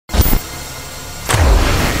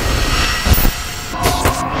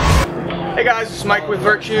Hey guys, it's Mike with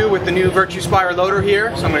Virtue with the new Virtue Spire loader here.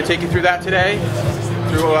 So I'm going to take you through that today,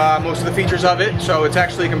 through most of the features of it. So it's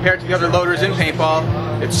actually, compared to the other loaders in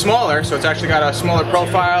paintball, it's smaller, so it's actually got a smaller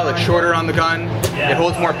profile, it's shorter on the gun, it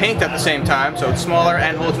holds more paint at the same time, so it's smaller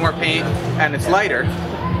and holds more paint, and it's lighter.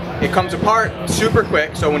 It comes apart super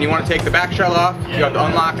quick, so when you want to take the back shell off, you have the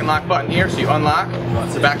unlock and lock button here, so you unlock,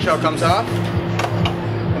 the back shell comes off.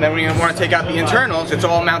 And then when you want to take out the internals, it's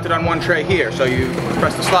all mounted on one tray here. So you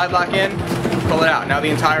press the slide lock in, pull it out. Now the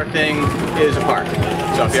entire thing is apart.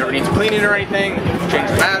 So if you ever need to clean it or anything, change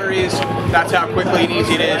the batteries, that's how quickly and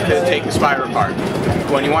easy it is to take the Spire apart.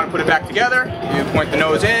 When you want to put it back together, you point the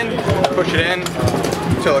nose in, push it in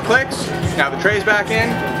until it clicks. Now the tray's back in.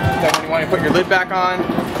 Then when you want to put your lid back on,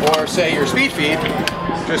 or say your speed feed,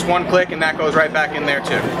 just one click and that goes right back in there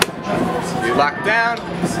too. You lock it down,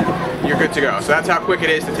 you're good to go. So that's how quick it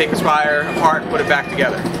is to take the Spire apart and put it back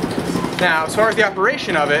together. Now, as far as the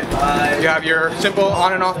operation of it, you have your simple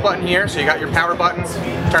on and off button here. So you got your power button,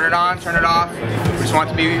 turn it on, turn it off. We just want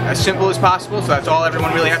it to be as simple as possible, so that's all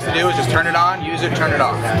everyone really has to do is just turn it on, use it, turn it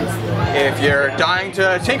off. If you're dying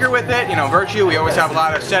to tinker with it, you know, Virtue, we always have a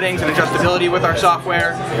lot of settings and adjustability with our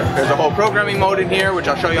software. There's a whole programming mode in here, which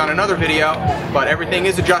I'll show you on another video, but everything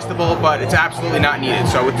is adjustable, but it's absolutely not needed.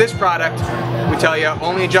 So with this product, we tell you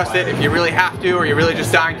only adjust it if you really have to, or you're really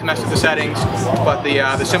just dying to mess with the settings, but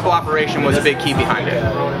the simple operation was a big key behind it.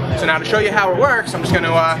 So now to show you how it works, I'm just going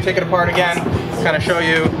to take it apart again, kind of show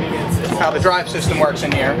you how the drive system works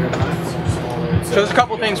in here. So there's a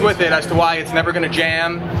couple things with it as to why it's never going to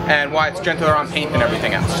jam and why it's gentler on paint than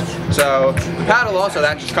everything else. So the paddle also,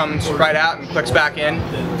 that just comes right out and clicks back in.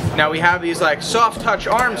 Now we have these like soft touch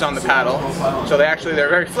arms on the paddle, so they're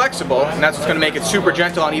very flexible, and that's what's going to make it super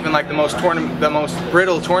gentle on even like the most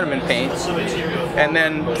brittle tournament paint. And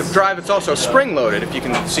then the drive, it's also spring loaded, if you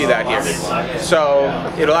can see that here.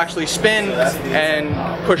 So it'll actually spin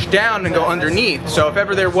and push down and go underneath. So if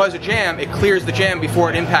ever there was a jam, it clears the jam before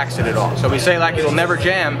it impacts it at all. So we say like it'll never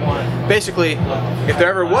jam. Basically, if there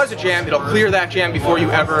ever was a jam, it'll clear that jam before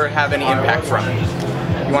you ever have any impact from it.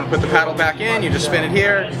 You want to put the paddle back in, you just spin it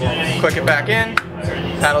here, click it back in,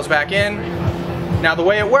 paddle's back in. Now the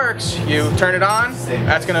way it works, you turn it on,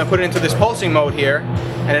 that's going to put it into this pulsing mode here,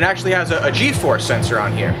 and it actually has a G-force sensor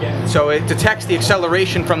on here. So it detects the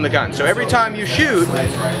acceleration from the gun. So every time you shoot,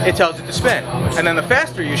 it tells it to spin. And then the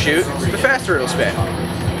faster you shoot, the faster it'll spin.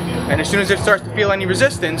 And as soon as it starts to feel any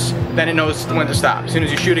resistance, then it knows when to stop. As soon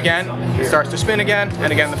as you shoot again, it starts to spin again,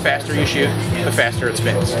 and again, the faster you shoot, the faster it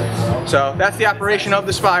spins. So that's the operation of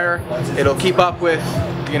the Spire. It'll keep up with,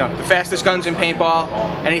 you know, the fastest guns in paintball.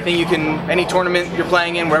 Anything you can, any tournament you're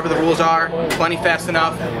playing in, wherever the rules are, plenty fast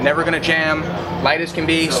enough, never gonna jam, light as can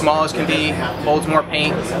be, small as can be, holds more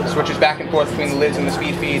paint, switches back and forth between the lids and the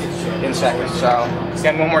speed feed in seconds. So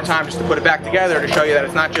again, one more time just to put it back together to show you that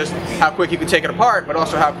it's not just how quick you can take it apart, but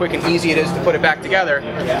also how quick and easy it is to put it back together.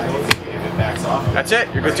 That's it,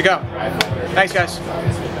 you're good to go. Thanks guys.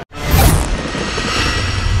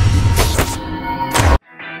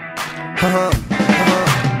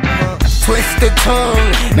 Twist the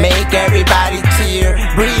tune, make everybody cheer.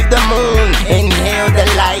 Breathe the moon, inhale the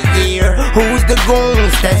light year. Who's the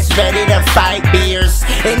goons that's ready to fight beers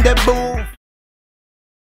in the booth?